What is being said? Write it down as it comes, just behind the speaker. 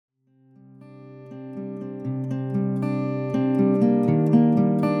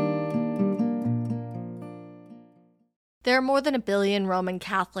are more than 1 billion Roman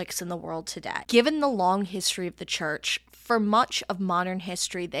Catholics in the world today. Given the long history of the Church, for much of modern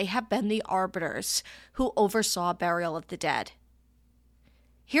history, they have been the arbiters who oversaw burial of the dead.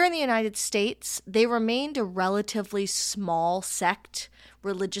 Here in the United States, they remained a relatively small sect,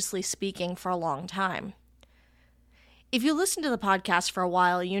 religiously speaking, for a long time. If you listen to the podcast for a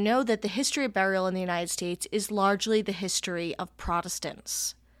while, you know that the history of burial in the United States is largely the history of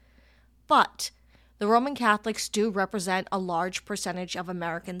Protestants. But the Roman Catholics do represent a large percentage of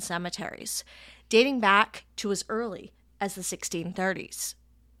American cemeteries, dating back to as early as the 1630s.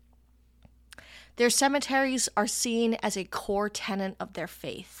 Their cemeteries are seen as a core tenet of their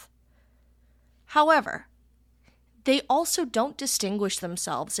faith. However, they also don't distinguish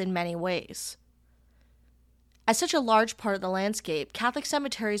themselves in many ways. As such a large part of the landscape, Catholic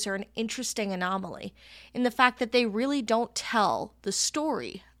cemeteries are an interesting anomaly in the fact that they really don't tell the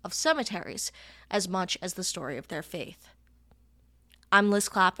story of cemeteries as much as the story of their faith. I'm Liz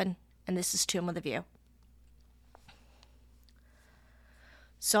Clappin, and this is Tomb with a View.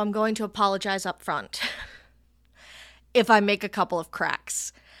 So I'm going to apologize up front if I make a couple of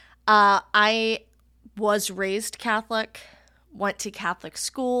cracks. I was raised Catholic, went to Catholic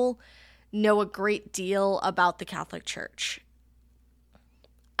school, know a great deal about the Catholic Church.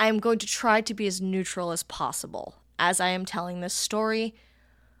 I am going to try to be as neutral as possible as I am telling this story,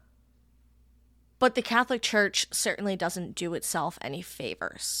 but the Catholic Church certainly doesn't do itself any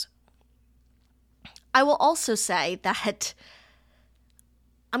favors. I will also say that,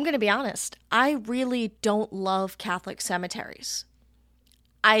 I'm going to be honest, I really don't love Catholic cemeteries.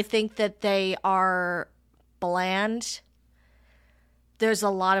 I think that they are bland. There's a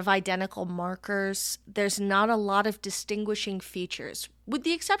lot of identical markers. There's not a lot of distinguishing features, with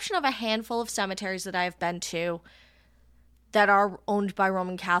the exception of a handful of cemeteries that I have been to that are owned by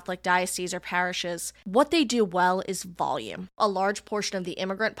Roman Catholic dioceses or parishes. What they do well is volume. A large portion of the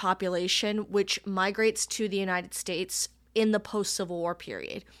immigrant population, which migrates to the United States in the post-Civil War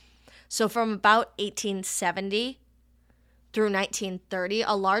period. So from about 1870 through 1930,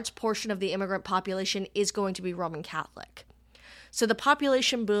 a large portion of the immigrant population is going to be Roman Catholic. So the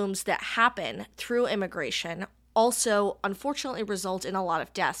population booms that happen through immigration also unfortunately result in a lot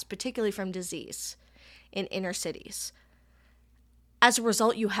of deaths, particularly from disease in inner cities. As a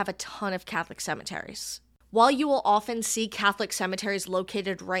result, you have a ton of Catholic cemeteries. While you will often see Catholic cemeteries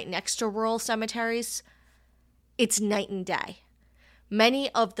located right next to rural cemeteries, it's night and day. Many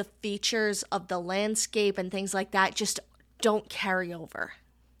of the features of the landscape and things like that just don't carry over.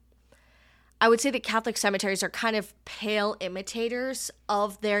 I would say that Catholic cemeteries are kind of pale imitators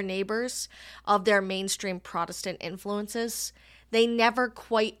of their neighbors, of their mainstream Protestant influences. They never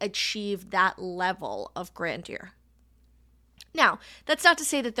quite achieve that level of grandeur. Now, that's not to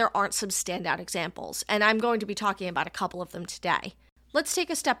say that there aren't some standout examples, and I'm going to be talking about a couple of them today. Let's take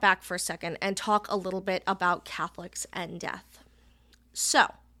a step back for a second and talk a little bit about Catholics and death.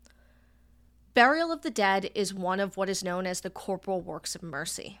 So, burial of the dead is one of what is known as the corporal works of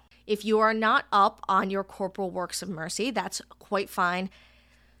mercy. If you are not up on your corporal works of mercy, that's quite fine.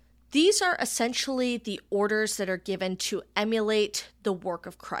 These are essentially the orders that are given to emulate the work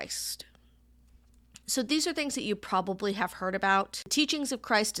of Christ. So these are things that you probably have heard about. The teachings of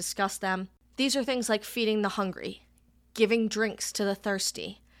Christ discuss them. These are things like feeding the hungry, giving drinks to the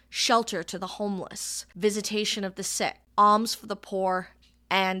thirsty, shelter to the homeless, visitation of the sick, alms for the poor,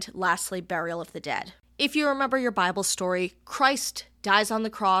 and lastly, burial of the dead. If you remember your Bible story, Christ dies on the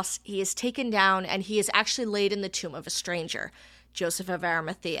cross, he is taken down, and he is actually laid in the tomb of a stranger, Joseph of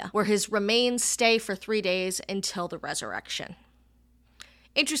Arimathea, where his remains stay for 3 days until the resurrection.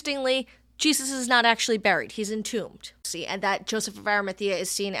 Interestingly, Jesus is not actually buried, he's entombed. And that Joseph of Arimathea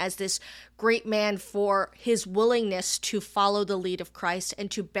is seen as this great man for his willingness to follow the lead of Christ and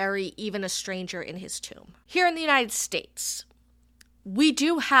to bury even a stranger in his tomb. Here in the United States, we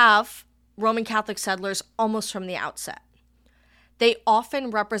do have Roman Catholic settlers almost from the outset. They often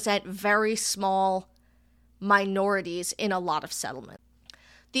represent very small minorities in a lot of settlements.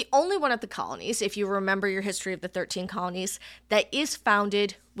 The only one of the colonies, if you remember your history of the 13 colonies, that is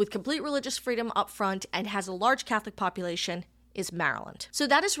founded with complete religious freedom up front and has a large Catholic population is Maryland. So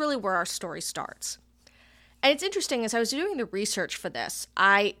that is really where our story starts. And it's interesting, as I was doing the research for this,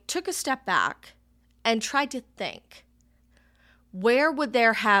 I took a step back and tried to think, where would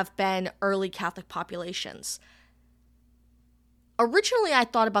there have been early Catholic populations? Originally, I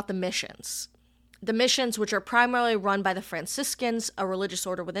thought about the missions. The missions, which are primarily run by the Franciscans, a religious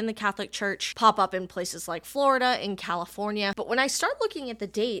order within the Catholic Church, pop up in places like Florida and California. But when I start looking at the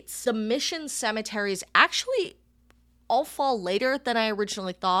dates, the mission cemeteries actually all fall later than I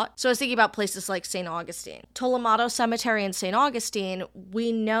originally thought. So I was thinking about places like St. Augustine. Tolamato Cemetery in St. Augustine,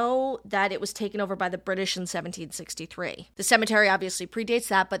 we know that it was taken over by the British in 1763. The cemetery obviously predates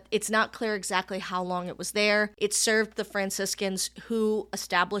that, but it's not clear exactly how long it was there. It served the Franciscans who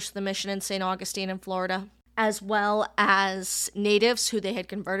established the mission in St. Augustine in Florida, as well as natives who they had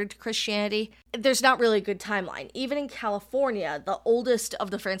converted to Christianity. There's not really a good timeline. Even in California, the oldest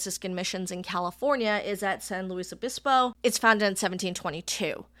of the Franciscan missions in California is at San Luis Obispo. It's founded in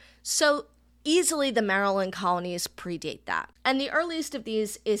 1722. So easily the Maryland colonies predate that. And the earliest of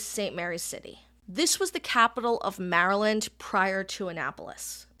these is St. Mary's City. This was the capital of Maryland prior to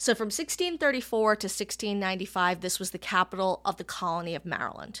Annapolis. So from 1634 to 1695, this was the capital of the colony of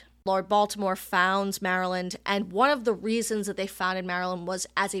Maryland. Lord Baltimore founds Maryland, and one of the reasons that they founded Maryland was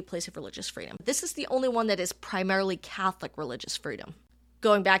as a place of religious freedom. This is the only one that is primarily Catholic religious freedom.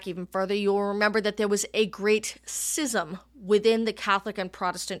 Going back even further, you will remember that there was a great schism within the Catholic and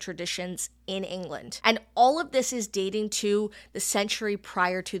Protestant traditions in England. And all of this is dating to the century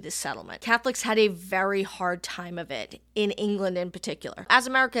prior to this settlement. Catholics had a very hard time of it, in England in particular. As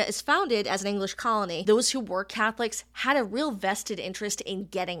America is founded as an English colony, those who were Catholics had a real vested interest in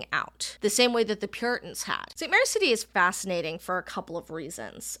getting out, the same way that the Puritans had. St. Mary's City is fascinating for a couple of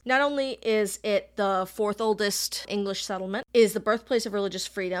reasons. Not only is it the fourth oldest English settlement, it is the birthplace of religious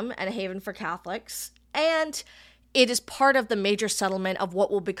freedom and a haven for Catholics, and it is part of the major settlement of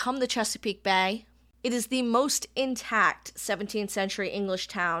what will become the Chesapeake Bay. It is the most intact 17th century English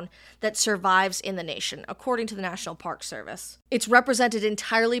town that survives in the nation, according to the National Park Service. It's represented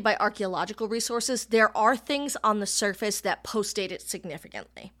entirely by archaeological resources. There are things on the surface that postdate it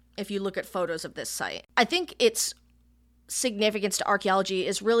significantly, if you look at photos of this site. I think its significance to archaeology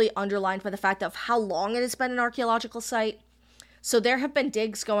is really underlined by the fact of how long it has been an archaeological site. So there have been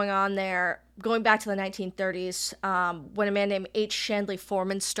digs going on there going back to the 1930s, when a man named H. Shandley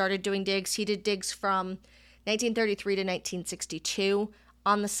Foreman started doing digs. He did digs from 1933 to 1962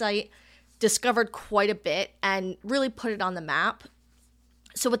 on the site, discovered quite a bit, and really put it on the map.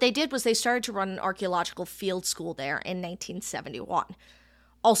 So what they did was they started to run an archaeological field school there in 1971.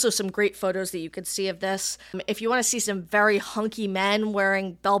 Also some great photos that you could see of this. If you want to see some very hunky men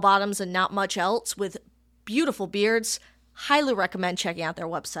wearing bell-bottoms and not much else with beautiful beards, highly recommend checking out their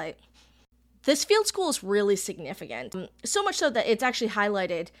website. This field school is really significant, so much so that it's actually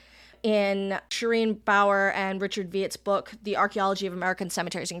highlighted in Shireen Bauer and Richard Viett's book, The Archaeology of American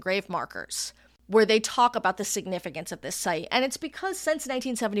Cemeteries and Grave Markers, where they talk about the significance of this site. And it's because since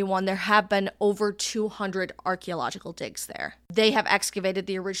 1971, there have been over 200 archaeological digs there. They have excavated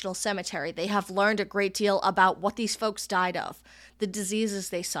the original cemetery. They have learned a great deal about what these folks died of, the diseases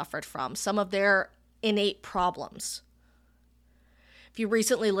they suffered from, some of their innate problems. If you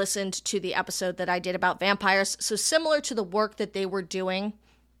recently listened to the episode that I did about vampires, so similar to the work that they were doing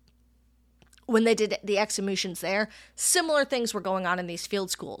when they did the exhumations there, similar things were going on in these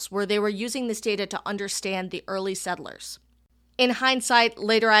field schools, where they were using this data to understand the early settlers. In hindsight,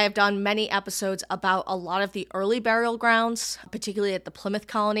 later I have done many episodes about a lot of the early burial grounds, particularly at the Plymouth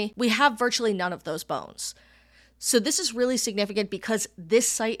colony. We have virtually none of those bones. So this is really significant because this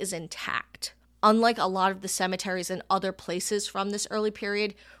site is intact. Unlike a lot of the cemeteries in other places from this early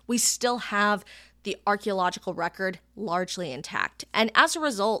period, we still have the archaeological record largely intact. And as a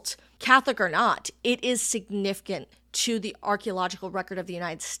result, Catholic or not, it is significant to the archaeological record of the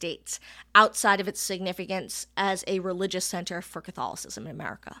United States, outside of its significance as a religious center for Catholicism in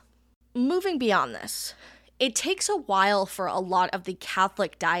America. Moving beyond this, it takes a while for a lot of the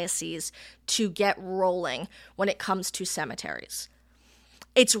Catholic dioceses to get rolling when it comes to cemeteries.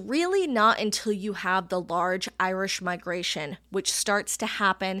 It's really not until you have the large Irish migration, which starts to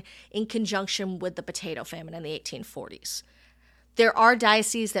happen in conjunction with the potato famine in the 1840s. There are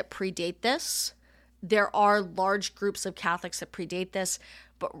dioceses that predate this. There are large groups of Catholics that predate this,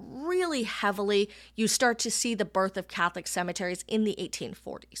 but really heavily, you start to see the birth of Catholic cemeteries in the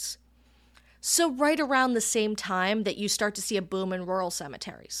 1840s. So right around the same time that you start to see a boom in rural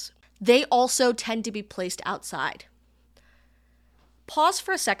cemeteries. They also tend to be placed outside. Pause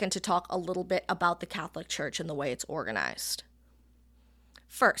for a second to talk a little bit about the Catholic Church and the way it's organized.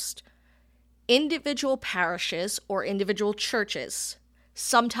 First, individual parishes or individual churches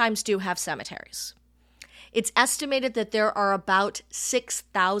sometimes do have cemeteries. It's estimated that there are about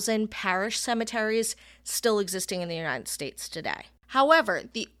 6,000 parish cemeteries still existing in the United States today. However,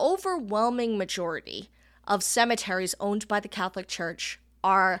 the overwhelming majority of cemeteries owned by the Catholic Church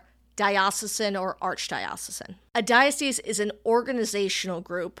are diocesan or archdiocesan. A diocese is an organizational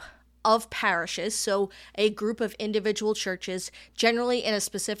group of parishes, so a group of individual churches, generally in a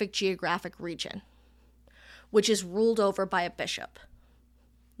specific geographic region. which is ruled over by a bishop.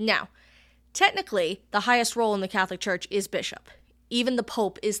 Now, technically, the highest role in the Catholic Church is bishop. Even the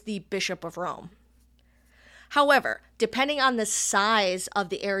Pope is the Bishop of Rome. However, depending on the size of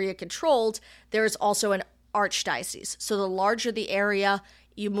the area controlled, there is also an archdiocese. So the larger the area,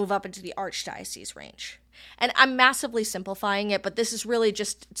 you move up into the archdiocese range. And I'm massively simplifying it, but this is really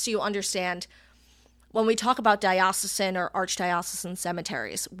just so you understand when we talk about diocesan or archdiocesan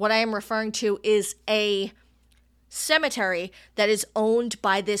cemeteries, what I am referring to is a cemetery that is owned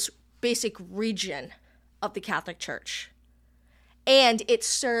by this basic region of the Catholic Church. And it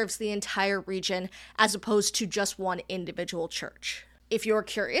serves the entire region as opposed to just one individual church. If you're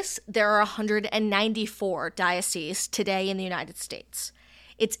curious, there are 194 dioceses today in the United States.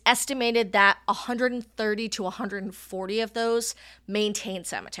 It's estimated that 130 to 140 of those maintain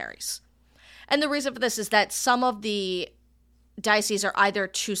cemeteries. And the reason for this is that some of the dioceses are either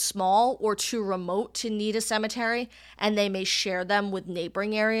too small or too remote to need a cemetery, and they may share them with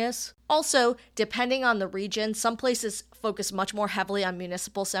neighboring areas. Also, depending on the region, some places focus much more heavily on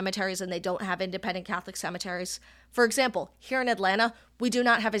municipal cemeteries and they don't have independent Catholic cemeteries. For example, here in Atlanta, we do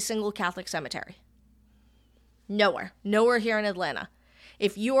not have a single Catholic cemetery. Nowhere here in Atlanta.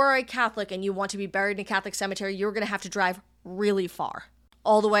 If you are a Catholic and you want to be buried in a Catholic cemetery, you're going to have to drive really far,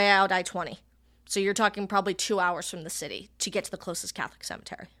 all the way out I-20. So you're talking probably 2 hours from the city to get to the closest Catholic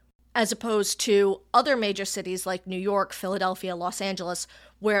cemetery. As opposed to other major cities like New York, Philadelphia, Los Angeles,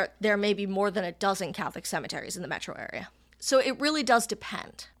 where there may be more than a dozen Catholic cemeteries in the metro area. So it really does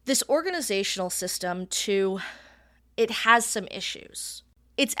depend. This organizational system, too, it has some issues.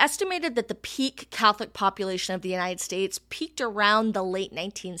 It's estimated that the peak Catholic population of the United States peaked around the late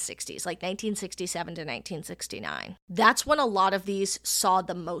 1960s, like 1967 to 1969. That's when a lot of these saw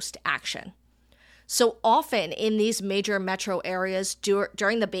the most action. So often in these major metro areas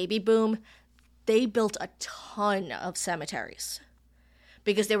during the baby boom, they built a ton of cemeteries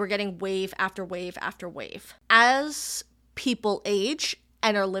because they were getting wave after wave after wave. As people age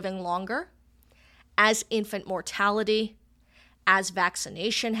and are living longer, as infant mortality, as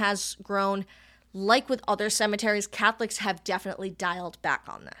vaccination has grown, like with other cemeteries, Catholics have definitely dialed back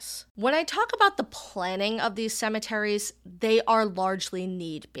on this. When I talk about the planning of these cemeteries, they are largely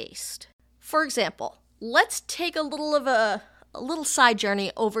need-based. For example, let's take a little side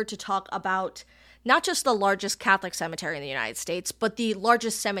journey over to talk about not just the largest Catholic cemetery in the United States, but the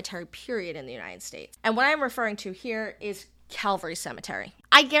largest cemetery period in the United States. And what I'm referring to here is Calvary Cemetery.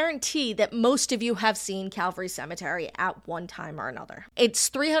 I guarantee that most of you have seen Calvary Cemetery at one time or another. It's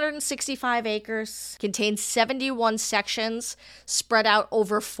 365 acres, contains 71 sections spread out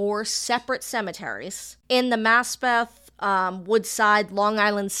over 4 separate cemeteries in the Maspeth, Woodside, Long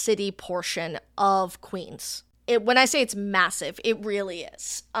Island City portion of Queens. When I say it's massive, it really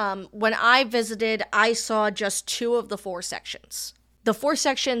is. When I visited, I saw just 2 of the 4 sections. The 4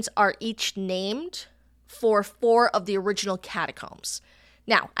 sections are each named for 4 of the original catacombs.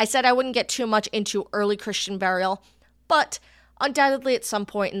 Now, I said I wouldn't get too much into early Christian burial, but undoubtedly at some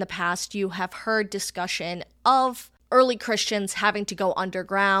point in the past you have heard discussion of early Christians having to go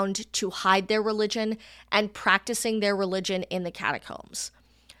underground to hide their religion and practicing their religion in the catacombs.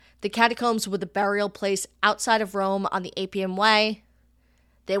 The catacombs were the burial place outside of Rome on the Appian Way.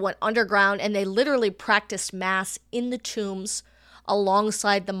 They went underground and they literally practiced mass in the tombs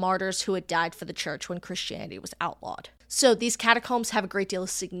alongside the martyrs who had died for the church when Christianity was outlawed. So these catacombs have a great deal of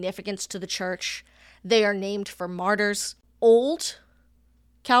significance to the church. They are named for martyrs. Old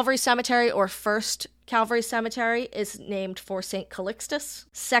Calvary Cemetery, or First Calvary Cemetery, is named for St. Calixtus.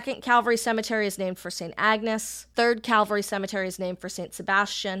 Second Calvary Cemetery is named for St. Agnes. Third Calvary Cemetery is named for St.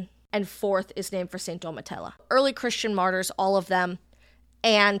 Sebastian. And fourth is named for St. Domitilla. Early Christian martyrs, all of them,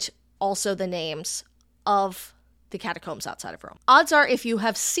 and also the names of the catacombs outside of Rome. Odds are if you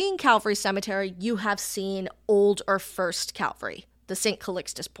have seen Calvary Cemetery, you have seen Old or First Calvary, the St.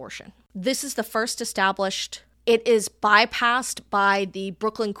 Calixtus portion. This is the first established. It is bypassed by the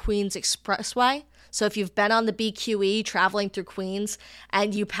Brooklyn-Queens Expressway. So if you've been on the BQE traveling through Queens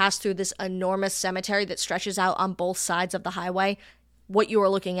and you pass through this enormous cemetery that stretches out on both sides of the highway, what you are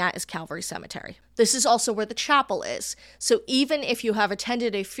looking at is Calvary Cemetery. This is also where the chapel is. So even if you have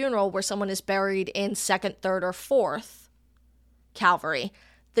attended a funeral where someone is buried in 2nd, 3rd, or 4th Calvary,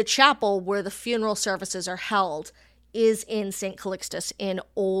 the chapel where the funeral services are held is in St. Calixtus in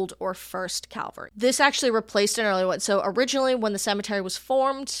Old or First Calvary. This actually replaced an earlier one. So originally when the cemetery was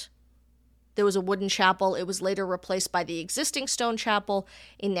formed, there was a wooden chapel. It was later replaced by the existing stone chapel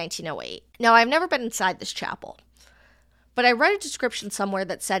in 1908. Now, I've never been inside this chapel, but I read a description somewhere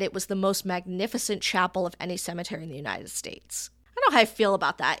that said it was the most magnificent chapel of any cemetery in the United States. I don't know how I feel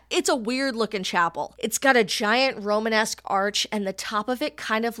about that. It's a weird looking chapel. It's got a giant Romanesque arch, and the top of it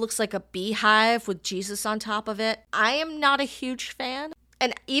kind of looks like a beehive with Jesus on top of it. I am not a huge fan.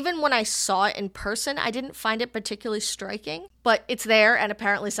 And even when I saw it in person, I didn't find it particularly striking, but it's there, and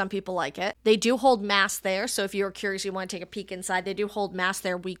apparently some people like it. They do hold mass there, so if you're curious, you want to take a peek inside, they do hold mass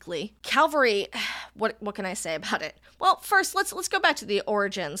there weekly. Calvary, what can I say about it? Well, first, let's go back to the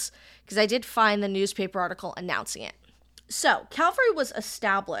origins, because I did find the newspaper article announcing it. So, Calvary was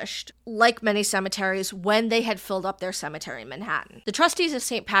established, like many cemeteries, when they had filled up their cemetery in Manhattan. The trustees of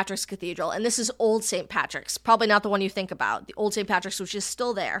St. Patrick's Cathedral, and this is Old St. Patrick's, probably not the one you think about, the Old St. Patrick's, which is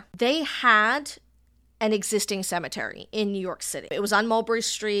still there, they had an existing cemetery in New York City. It was on Mulberry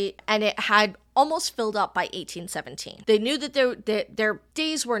Street, and it had almost filled up by 1817. They knew that their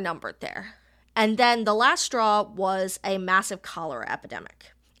days were numbered there. And then the last straw was a massive cholera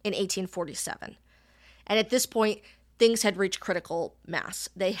epidemic in 1847. And at this point, things had reached critical mass.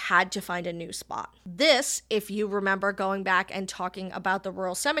 They had to find a new spot. This, if you remember going back and talking about the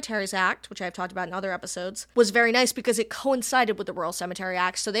Rural Cemeteries Act, which I've talked about in other episodes, was very nice because it coincided with the Rural Cemetery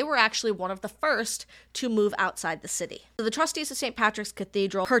Act, so they were actually one of the first to move outside the city. So the trustees of St. Patrick's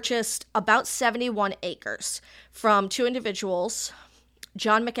Cathedral purchased about 71 acres from two individuals,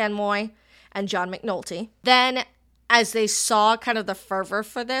 John McEnmoy and John McNulty. Then, as they saw kind of the fervor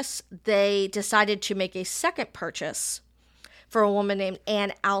for this, they decided to make a second purchase for a woman named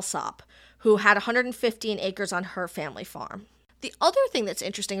Anne Alsop, who had 115 acres on her family farm. The other thing that's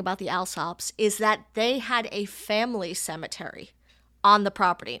interesting about the Alsops is that they had a family cemetery on the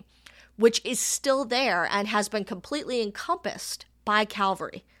property, which is still there and has been completely encompassed by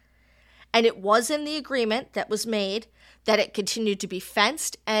Calvary. And it was in the agreement that was made that it continued to be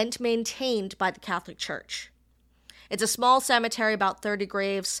fenced and maintained by the Catholic Church. It's a small cemetery, about 30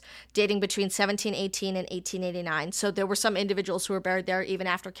 graves, dating between 1718 and 1889. So there were some individuals who were buried there even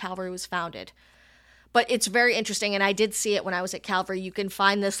after Calvary was founded. But it's very interesting, and I did see it when I was at Calvary. You can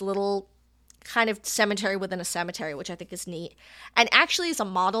find this little kind of cemetery within a cemetery, which I think is neat. And actually is a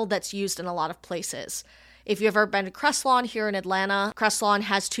model that's used in a lot of places. If you've ever been to Cresslawn here in Atlanta, Cresslawn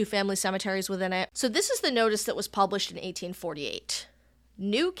has two family cemeteries within it. So this is the notice that was published in 1848.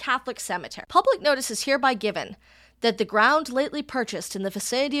 New Catholic Cemetery. Public notice is hereby given that the ground lately purchased in the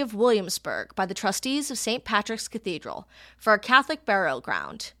vicinity of Williamsburg by the trustees of St. Patrick's Cathedral for a Catholic burial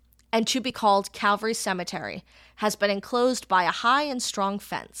ground, and to be called Calvary Cemetery, has been enclosed by a high and strong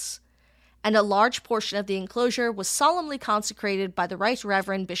fence, and a large portion of the enclosure was solemnly consecrated by the Right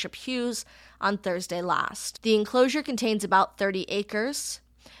Reverend Bishop Hughes on Thursday last. The enclosure contains about 30 acres,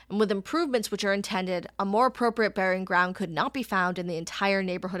 and with improvements which are intended, a more appropriate burying ground could not be found in the entire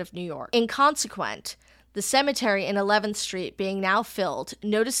neighborhood of New York. In consequence, the cemetery in 11th Street being now filled,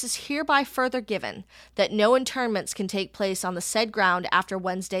 notice is hereby further given that no interments can take place on the said ground after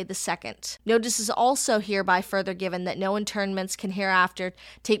Wednesday the 2nd. Notice is also hereby further given that no interments can hereafter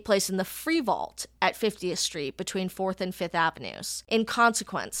take place in the free vault at 50th Street between 4th and 5th Avenues, in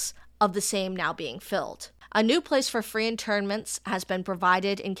consequence of the same now being filled. A new place for free interments has been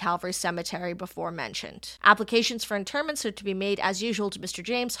provided in Calvary Cemetery before mentioned. Applications for interments are to be made as usual to Mr.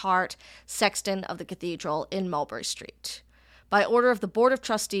 James Hart, sexton of the cathedral in Mulberry Street. By order of the Board of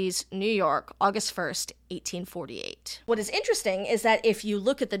Trustees, New York, August 1st, 1848. What is interesting is that if you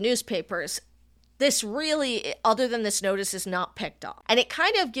look at the newspapers, this really, other than this notice, is not picked up. And it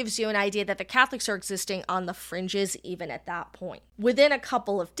kind of gives you an idea that the Catholics are existing on the fringes even at that point. Within a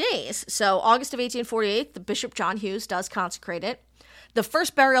couple of days, so August of 1848, the Bishop John Hughes does consecrate it. The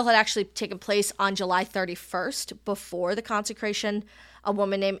first burial had actually taken place on July 31st before the consecration. A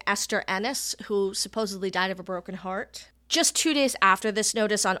woman named Esther Ennis, who supposedly died of a broken heart. Just 2 days after this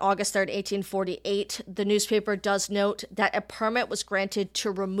notice, on August 3rd, 1848, the newspaper does note that a permit was granted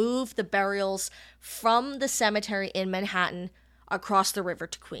to remove the burials from the cemetery in Manhattan across the river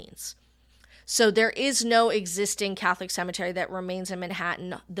to Queens. So there is no existing Catholic cemetery that remains in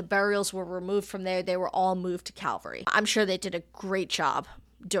Manhattan. The burials were removed from there. They were all moved to Calvary. I'm sure they did a great job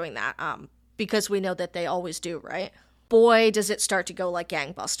doing that, because we know that they always do, right? Boy, does it start to go like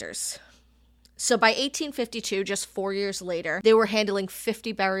gangbusters. So by 1852, just 4 years later, they were handling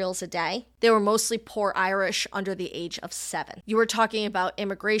 50 burials a day. They were mostly poor Irish under the age of 7. You were talking about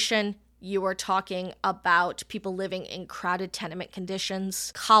immigration. You were talking about people living in crowded tenement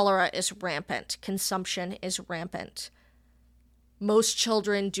conditions. Cholera is rampant. Consumption is rampant. Most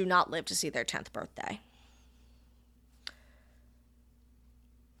children do not live to see their 10th birthday.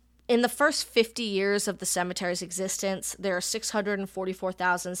 In the first 50 years of the cemetery's existence, there are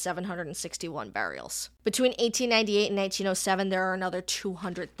 644,761 burials. Between 1898 and 1907, there are another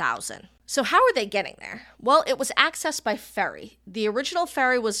 200,000. So how are they getting there? Well, it was accessed by ferry. The original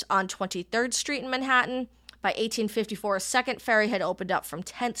ferry was on 23rd Street in Manhattan. By 1854, a second ferry had opened up from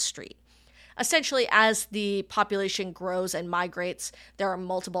 10th Street. Essentially, as the population grows and migrates, there are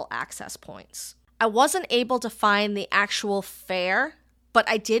multiple access points. I wasn't able to find the actual fare, but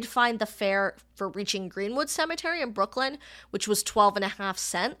I did find the fare for reaching Greenwood Cemetery in Brooklyn, which was 12.5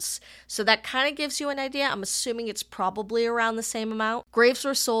 cents. So that kind of gives you an idea. I'm assuming it's probably around the same amount. Graves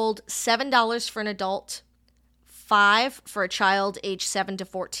were sold $7 for an adult, $5 for a child aged 7 to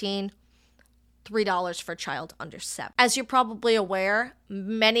 14, $3 for a child under 7. As you're probably aware,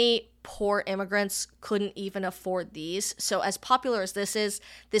 many poor immigrants couldn't even afford these. So as popular as this is,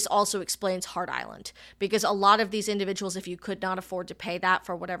 this also explains Hart Island, because a lot of these individuals, if you could not afford to pay that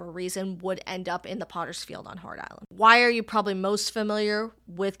for whatever reason, would end up in the Potter's Field on Hart Island. Why are you probably most familiar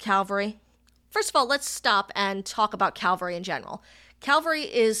with Calvary? First of all, let's stop and talk about Calvary in general. Calvary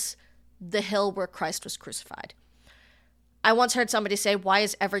is the hill where Christ was crucified. I once heard somebody say, why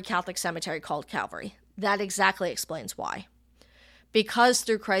is every Catholic cemetery called Calvary? That exactly explains why. Because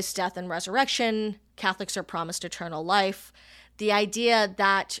through Christ's death and resurrection, Catholics are promised eternal life. The idea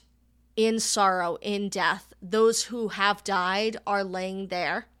that in sorrow, in death, those who have died are laying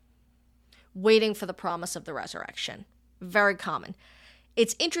there, waiting for the promise of the resurrection. Very common.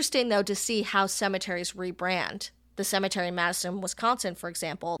 It's interesting, though, to see how cemeteries rebrand. The cemetery in Madison, Wisconsin, for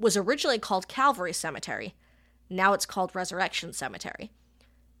example, was originally called Calvary Cemetery. Now it's called Resurrection Cemetery.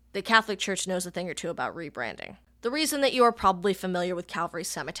 The Catholic Church knows a thing or two about rebranding. The reason that you are probably familiar with Calvary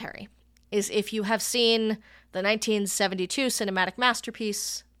Cemetery is if you have seen the 1972 cinematic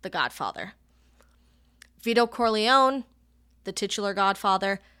masterpiece, The Godfather. Vito Corleone, the titular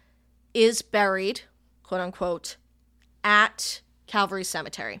Godfather, is buried, quote unquote, at Calvary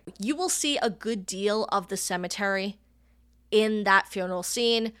Cemetery. You will see a good deal of the cemetery in that funeral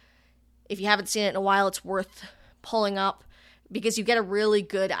scene. If you haven't seen it in a while, it's worth pulling up, because you get a really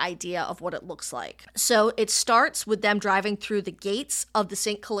good idea of what it looks like. So it starts with them driving through the gates of the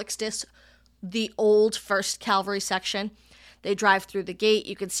St. Calixtus, the old First Calvary section. They drive through the gate.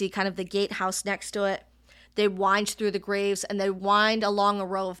 You can see kind of the gatehouse next to it. They wind through the graves, and they wind along a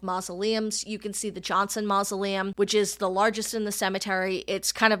row of mausoleums. You can see the Johnson Mausoleum, which is the largest in the cemetery.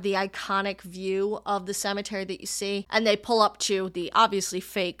 It's kind of the iconic view of the cemetery that you see. And they pull up to the obviously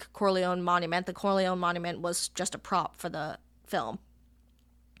fake Corleone Monument. The Corleone Monument was just a prop for the film.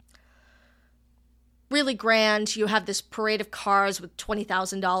 Really grand. You have this parade of cars with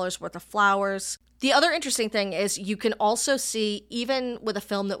 $20,000 worth of flowers. The other interesting thing is you can also see, even with a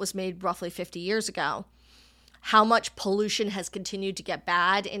film that was made roughly 50 years ago, how much pollution has continued to get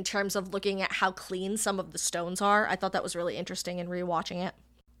bad in terms of looking at how clean some of the stones are. I thought that was really interesting in rewatching it.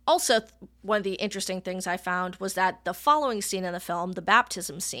 Also, one of the interesting things I found was that the following scene in the film, the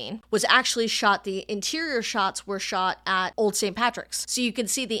baptism scene, was actually shot, the interior shots were shot at Old St. Patrick's. So you can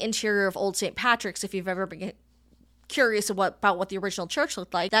see the interior of Old St. Patrick's if you've ever been curious about what the original church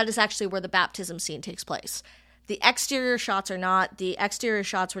looked like. That is actually where the baptism scene takes place. The exterior shots are not. The exterior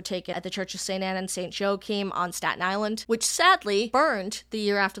shots were taken at the Church of St. Anne and St. Joachim on Staten Island, which sadly burned the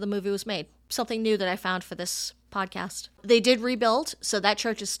year after the movie was made. Something new that I found for this podcast. They did rebuild, so that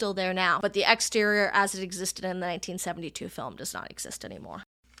church is still there now, but the exterior as it existed in the 1972 film does not exist anymore.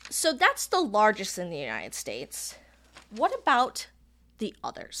 So that's the largest in the United States. What about the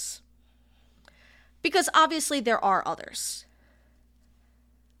others? Because obviously there are others.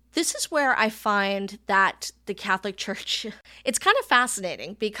 This is where I find that the Catholic Church, it's kind of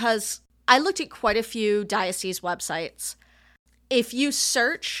fascinating because I looked at quite a few diocese websites. If you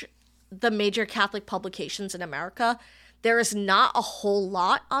search the major Catholic publications in America, there is not a whole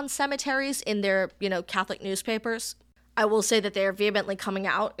lot on cemeteries in their, Catholic newspapers. I will say that they are vehemently coming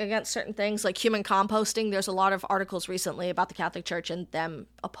out against certain things like human composting. There's a lot of articles recently about the Catholic Church and them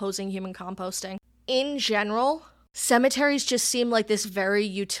opposing human composting. In general, cemeteries just seem like this very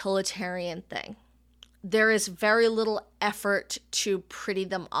utilitarian thing. There is very little effort to pretty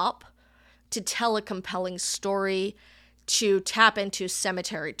them up, to tell a compelling story, to tap into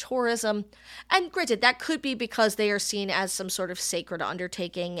cemetery tourism. And granted, that could be because they are seen as some sort of sacred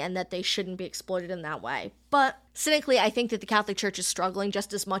undertaking and that they shouldn't be exploited in that way. But cynically, I think that the Catholic Church is struggling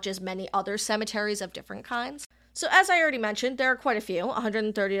just as much as many other cemeteries of different kinds. So as I already mentioned, there are quite a few,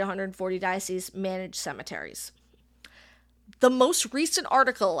 130 to 140 diocese managed cemeteries. The most recent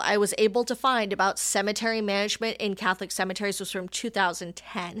article I was able to find about cemetery management in Catholic cemeteries was from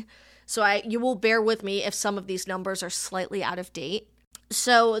 2010. So you will bear with me if some of these numbers are slightly out of date.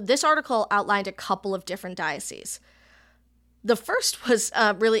 So this article outlined a couple of different dioceses. The first was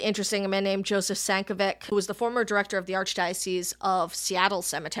really interesting. A man named Joseph Sankovic, who was the former director of the Archdiocese of Seattle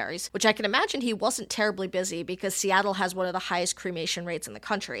Cemeteries, which I can imagine he wasn't terribly busy because Seattle has one of the highest cremation rates in the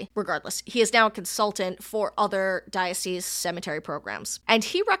country. Regardless, he is now a consultant for other diocese cemetery programs. And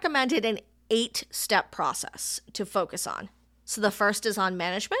he recommended an 8-step process to focus on. So the first is on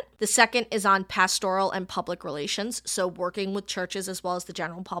management. The second is on pastoral and public relations, so working with churches as well as the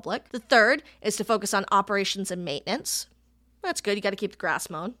general public. The third is to focus on operations and maintenance. That's good. You got to keep the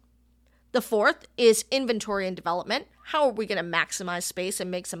grass mown. The fourth is inventory and development. How are we going to maximize space and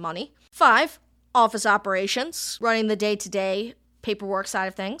make some money? 5, office operations, running the day-to-day paperwork side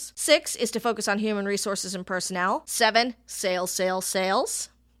of things. 6 is to focus on human resources and personnel. 7, sales.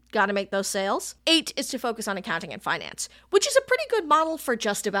 Got to make those sales. 8 is to focus on accounting and finance, which is a pretty good model for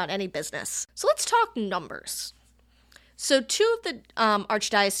just about any business. So let's talk numbers. So 2 of the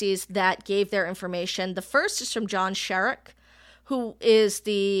archdioceses that gave their information, the first is from John Sherrick, who is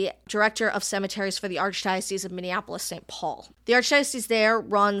the director of cemeteries for the Archdiocese of Minneapolis-St. Paul. The archdiocese there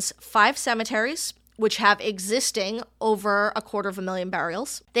runs 5 cemeteries, which have existing over 250,000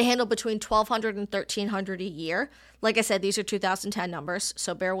 burials. They handle between 1,200 and 1,300 a year. Like I said, these are 2010 numbers,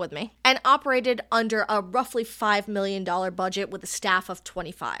 so bear with me. And operated under a roughly $5 million budget with a staff of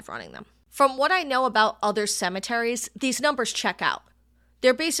 25 running them. From what I know about other cemeteries, these numbers check out.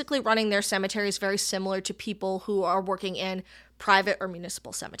 They're basically running their cemeteries very similar to people who are working in private or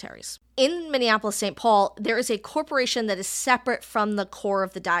municipal cemeteries. In Minneapolis-St. Paul, there is a corporation that is separate from the core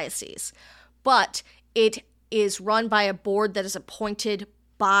of the diocese, but it is run by a board that is appointed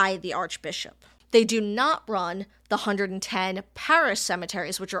by the archbishop. They do not run the 110 parish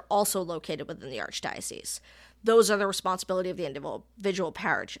cemeteries, which are also located within the archdiocese. Those are the responsibility of the individual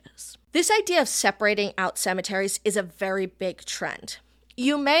parishes. This idea of separating out cemeteries is a very big trend.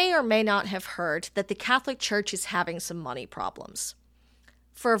 You may or may not have heard that the Catholic Church is having some money problems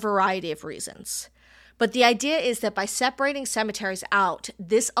for a variety of reasons. But the idea is that by separating cemeteries out,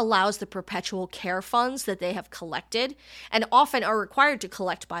 this allows the perpetual care funds that they have collected, and often are required to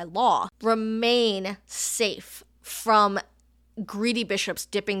collect by law, remain safe from greedy bishops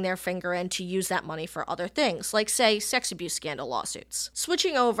dipping their finger in to use that money for other things, like, say, sex abuse scandal lawsuits.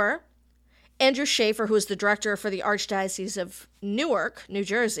 Switching over, Andrew Schaefer, who is the director for the Archdiocese of Newark, New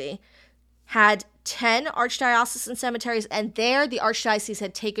Jersey, had 10 archdiocesan cemeteries, and there the archdiocese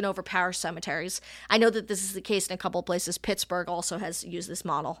had taken over parish cemeteries. I know that this is the case in a couple of places. Pittsburgh also has used this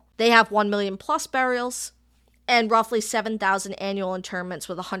model. They have 1 million plus burials and roughly 7,000 annual interments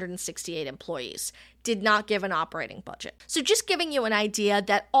with 168 employees. Did not give an operating budget. So just giving you an idea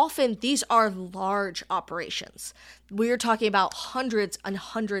that often these are large operations. We're talking about hundreds and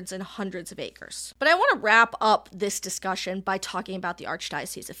hundreds and hundreds of acres. But I want to wrap up this discussion by talking about the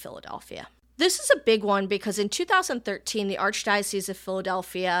Archdiocese of Philadelphia. This is a big one because in 2013, the Archdiocese of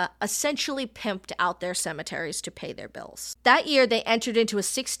Philadelphia essentially pimped out their cemeteries to pay their bills. That year, they entered into a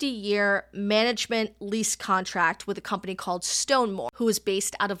 60-year management lease contract with a company called Stonemore, who is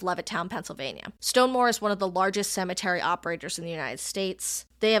based out of Levittown, Pennsylvania. Stonemore is one of the largest cemetery operators in the United States.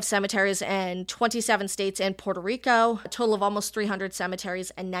 They have cemeteries in 27 states and Puerto Rico, a total of almost 300 cemeteries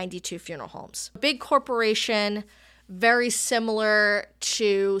and 92 funeral homes. Big corporation, very similar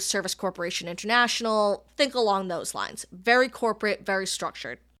to Service Corporation International. Think along those lines. Very corporate, very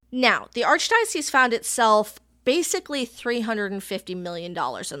structured. Now, the Archdiocese found itself basically $350 million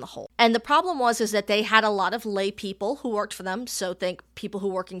in the hole. And the problem was that they had a lot of lay people who worked for them. So think people who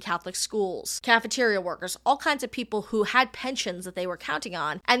work in Catholic schools, cafeteria workers, all kinds of people who had pensions that they were counting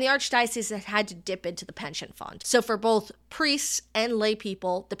on. And the Archdiocese had to dip into the pension fund. So for both priests and lay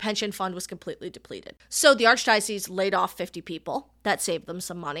people, the pension fund was completely depleted. So the Archdiocese laid off 50 people. That saved them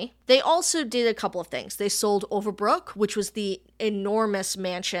some money. They also did a couple of things. They sold Overbrook, which was the enormous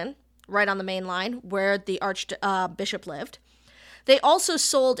mansion right on the main line where the archbishop lived. They also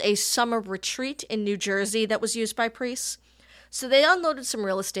sold a summer retreat in New Jersey that was used by priests. So they unloaded some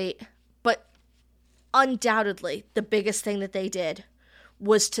real estate, but undoubtedly the biggest thing that they did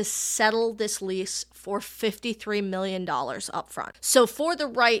was to settle this lease for $53 million up front. So for the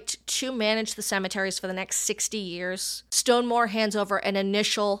right to manage the cemeteries for the next 60 years, Stonemore hands over an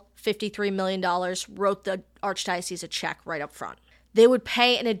initial $53 million, wrote the Archdiocese a check right up front. They would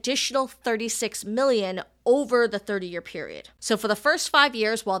pay an additional $36 million over the 30-year period. So for the first 5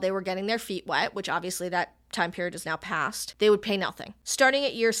 years while they were getting their feet wet, which obviously that time period is now past, they would pay nothing. Starting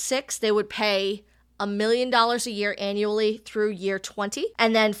at year 6, they would pay $1 million a year annually through year 20.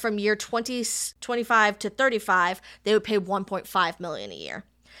 And then from year 25 to 35, they would pay $1.5 million a year.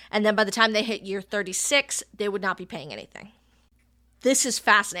 And then by the time they hit year 36, they would not be paying anything. This is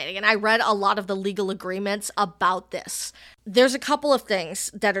fascinating, and I read a lot of the legal agreements about this. There's a couple of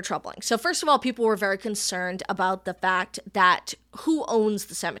things that are troubling. So first of all, people were very concerned about the fact that who owns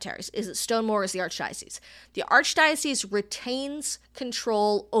the cemeteries? Is it Stonemore or is the Archdiocese? The Archdiocese retains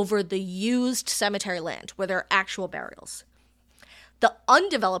control over the used cemetery land, where there are actual burials. The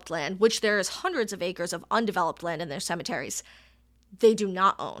undeveloped land, which there is hundreds of acres of undeveloped land in their cemeteries, they do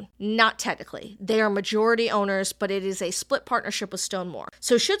not own. Not technically. They are majority owners, but it is a split partnership with Stonemore.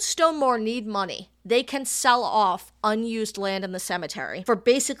 So should Stonemore need money, they can sell off unused land in the cemetery for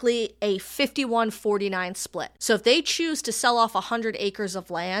basically a 51-49 split. So if they choose to sell off 100 acres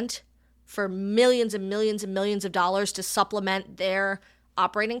of land for millions and millions and millions of dollars to supplement their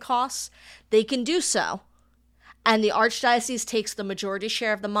operating costs, they can do so. And the Archdiocese takes the majority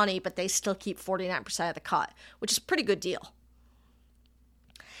share of the money, but they still keep 49% of the cut, which is a pretty good deal.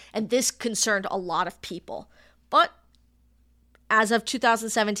 And this concerned a lot of people. But as of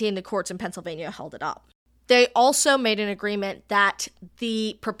 2017, the courts in Pennsylvania held it up. They also made an agreement that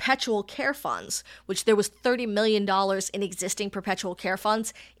the perpetual care funds, which there was $30 million in existing perpetual care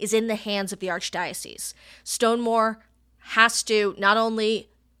funds, is in the hands of the Archdiocese. Stonemore has to not only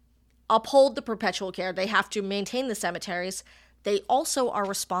uphold the perpetual care, they have to maintain the cemeteries. They also are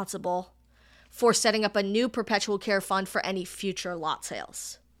responsible for setting up a new perpetual care fund for any future lot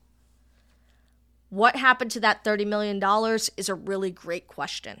sales. What happened to that $30 million is a really great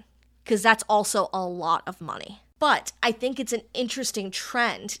question, because that's also a lot of money. But I think it's an interesting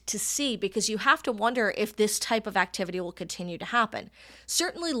trend to see, because you have to wonder if this type of activity will continue to happen.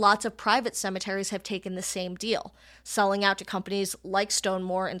 Certainly lots of private cemeteries have taken the same deal, selling out to companies like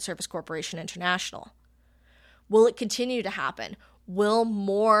Stonemore and Service Corporation International. Will it continue to happen? Will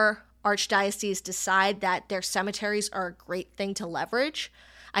more archdioceses decide that their cemeteries are a great thing to leverage?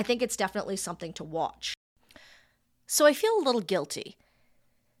 I think it's definitely something to watch. So I feel a little guilty,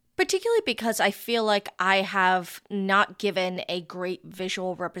 particularly because I feel like I have not given a great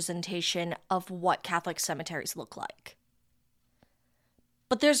visual representation of what Catholic cemeteries look like.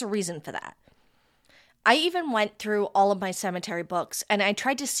 But there's a reason for that. I even went through all of my cemetery books and I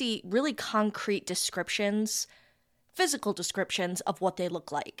tried to see really concrete descriptions, physical descriptions of what they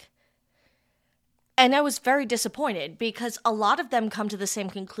look like. And I was very disappointed, because a lot of them come to the same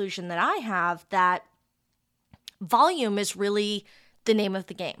conclusion that I have, that volume is really the name of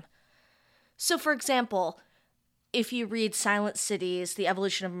the game. So, for example, if you read Silent Cities, The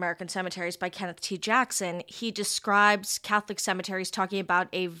Evolution of American Cemeteries by Kenneth T. Jackson, he describes Catholic cemeteries talking about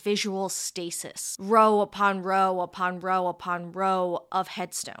a visual stasis, row upon row upon row upon row of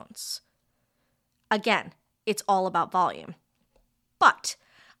headstones. Again, it's all about volume. But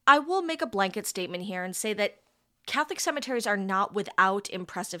I will make a blanket statement here and say that Catholic cemeteries are not without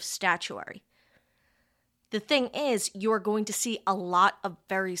impressive statuary. The thing is, you are going to see a lot of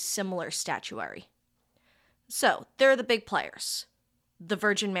very similar statuary. So, there are the big players. The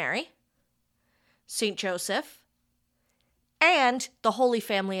Virgin Mary, St. Joseph, and the Holy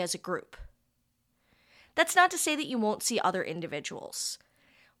Family as a group. That's not to say that you won't see other individuals.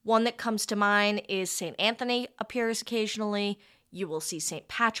 One that comes to mind is St. Anthony appears occasionally. You will see St.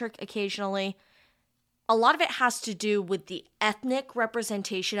 Patrick occasionally. A lot of it has to do with the ethnic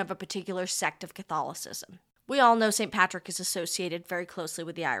representation of a particular sect of Catholicism. We all know St. Patrick is associated very closely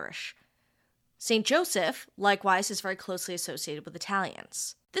with the Irish. St. Joseph, likewise, is very closely associated with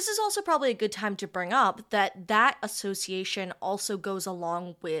Italians. This is also probably a good time to bring up that association also goes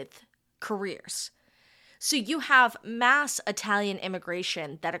along with careers. So you have mass Italian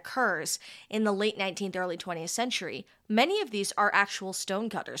immigration that occurs in the late 19th, early 20th century. Many of these are actual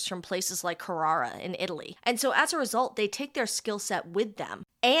stonecutters from places like Carrara in Italy. And so as a result, they take their skill set with them.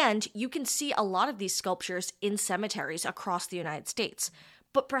 And you can see a lot of these sculptures in cemeteries across the United States,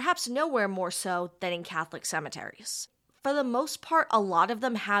 but perhaps nowhere more so than in Catholic cemeteries. For the most part, a lot of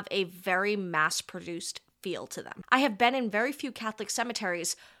them have a very mass-produced feel to them. I have been in very few Catholic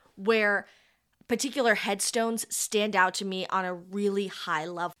cemeteries where particular headstones stand out to me on a really high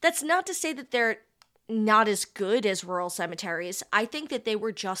level. That's not to say that they're not as good as rural cemeteries. I think that they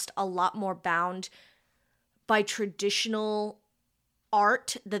were just a lot more bound by traditional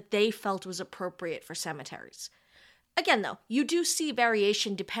art that they felt was appropriate for cemeteries. Again, though, you do see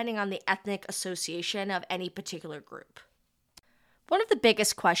variation depending on the ethnic association of any particular group. One of the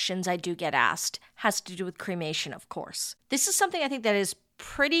biggest questions I do get asked has to do with cremation, of course. This is something I think that is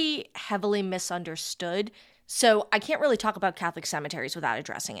pretty heavily misunderstood, so I can't really talk about Catholic cemeteries without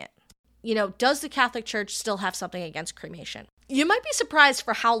addressing it. You know, does the Catholic Church still have something against cremation? You might be surprised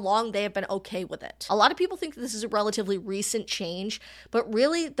for how long they have been okay with it. A lot of people think this is a relatively recent change, but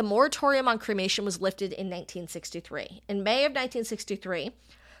really the moratorium on cremation was lifted in 1963. In May of 1963,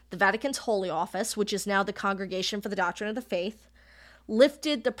 the Vatican's Holy Office, which is now the Congregation for the Doctrine of the Faith,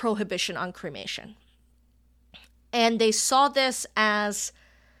 lifted the prohibition on cremation. And they saw this as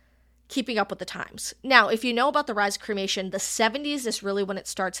keeping up with the times. Now, if you know about the rise of cremation, the 70s is really when it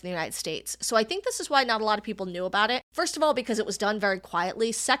starts in the United States. So I think this is why not a lot of people knew about it. First of all, because it was done very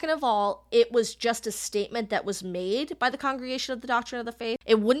quietly. Second of all, it was just a statement that was made by the Congregation of the Doctrine of the Faith.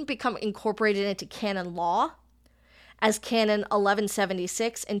 It wouldn't become incorporated into canon law as Canon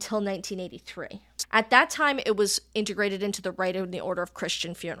 1176 until 1983. At that time, it was integrated into the Rite and the Order of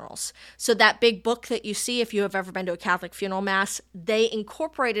Christian Funerals. So that big book that you see if you have ever been to a Catholic funeral mass, they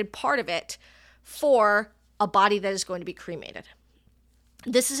incorporated part of it for a body that is going to be cremated.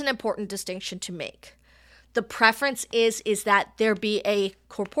 This is an important distinction to make. The preference is that there be a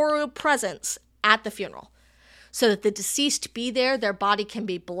corporeal presence at the funeral, so that the deceased be there, their body can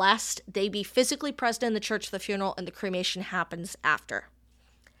be blessed, they be physically present in the church of the funeral, and the cremation happens after.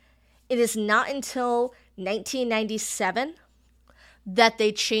 It is not until 1997 that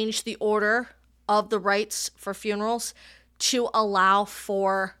they changed the order of the rites for funerals to allow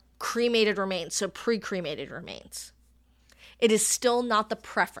for cremated remains, so pre-cremated remains. It is still not the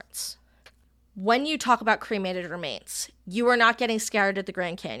preference. When you talk about cremated remains, you are not getting scattered at the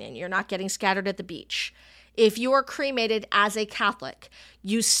Grand Canyon. You're not getting scattered at the beach. If you are cremated as a Catholic,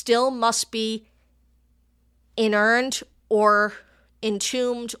 you still must be inurned or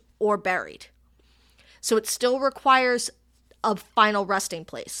entombed or buried. So it still requires a final resting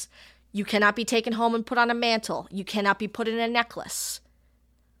place. You cannot be taken home and put on a mantle. You cannot be put in a necklace.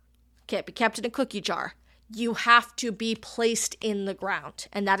 Can't be kept in a cookie jar. You have to be placed in the ground,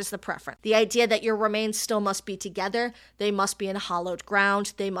 and that is the preference. The idea that your remains still must be together, they must be in hallowed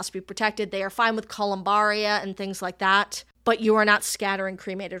ground, they must be protected, they are fine with columbaria and things like that, but you are not scattering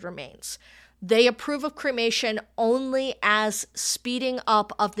cremated remains. They approve of cremation only as speeding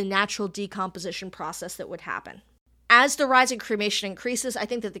up of the natural decomposition process that would happen. As the rise in cremation increases, I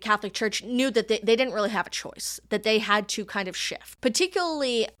think that the Catholic Church knew that they didn't really have a choice, that they had to kind of shift,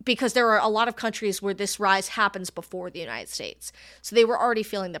 particularly because there are a lot of countries where this rise happens before the United States. So they were already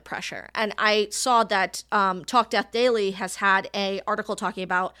feeling the pressure. And I saw that Talk Death Daily has had an article talking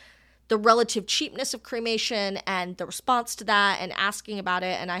about the relative cheapness of cremation and the response to that and asking about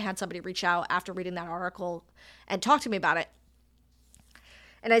it. And I had somebody reach out after reading that article and talk to me about it.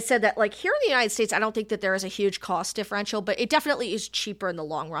 And I said that, like, here in the United States, I don't think that there is a huge cost differential, but it definitely is cheaper in the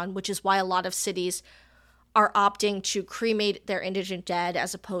long run, which is why a lot of cities are opting to cremate their indigent dead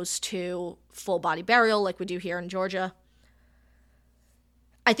as opposed to full body burial like we do here in Georgia.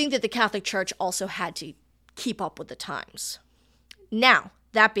 I think that the Catholic Church also had to keep up with the times. Now,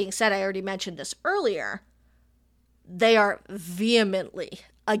 that being said, I already mentioned this earlier, they are vehemently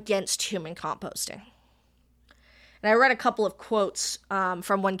against human composting. And I read a couple of quotes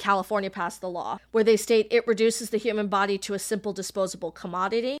from when California passed the law, where they state it reduces the human body to a simple disposable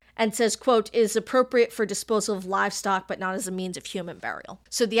commodity and says, quote, is appropriate for disposal of livestock, but not as a means of human burial.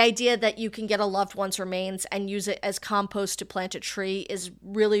 So the idea that you can get a loved one's remains and use it as compost to plant a tree is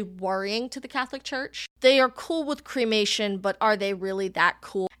really worrying to the Catholic Church. They are cool with cremation, but are they really that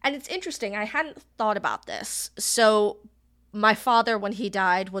cool? And it's interesting, I hadn't thought about this. So my father, when he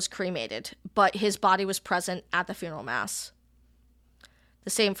died, was cremated, but his body was present at the funeral mass. The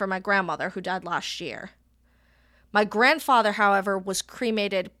same for my grandmother, who died last year. My grandfather, however, was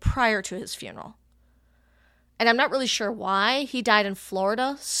cremated prior to his funeral. And I'm not really sure why. He died in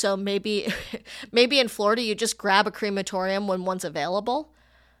Florida, so maybe in Florida you just grab a crematorium when one's available.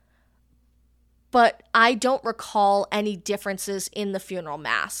 But I don't recall any differences in the funeral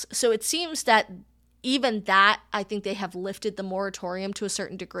mass. So it seems that even that, I think they have lifted the moratorium to a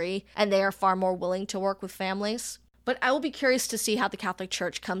certain degree, and they are far more willing to work with families. But I will be curious to see how the Catholic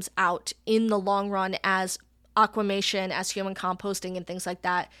Church comes out in the long run as aquamation, as human composting and things like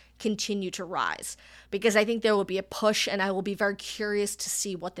that continue to rise. Because I think there will be a push, and I will be very curious to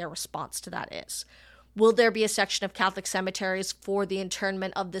see what their response to that is. Will there be a section of Catholic cemeteries for the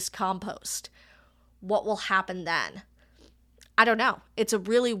internment of this compost? What will happen then? I don't know. It's a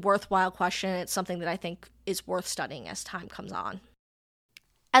really worthwhile question. It's something that I think is worth studying as time comes on.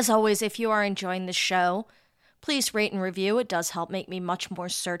 As always, if you are enjoying the show, please rate and review. It does help make me much more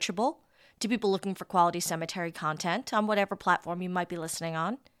searchable to people looking for quality cemetery content on whatever platform you might be listening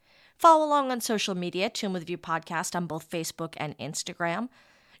on. Follow along on social media, Tomb with View Podcast on both Facebook and Instagram.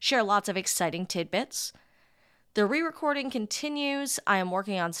 Share lots of exciting tidbits. The re-recording continues. I am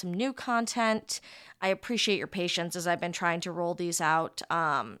working on some new content. I appreciate your patience as I've been trying to roll these out,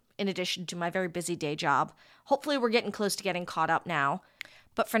 in addition to my very busy day job. Hopefully we're getting close to getting caught up now.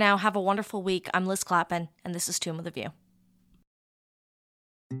 But for now, have a wonderful week. I'm Liz Clappin, and this is Tomb of the View.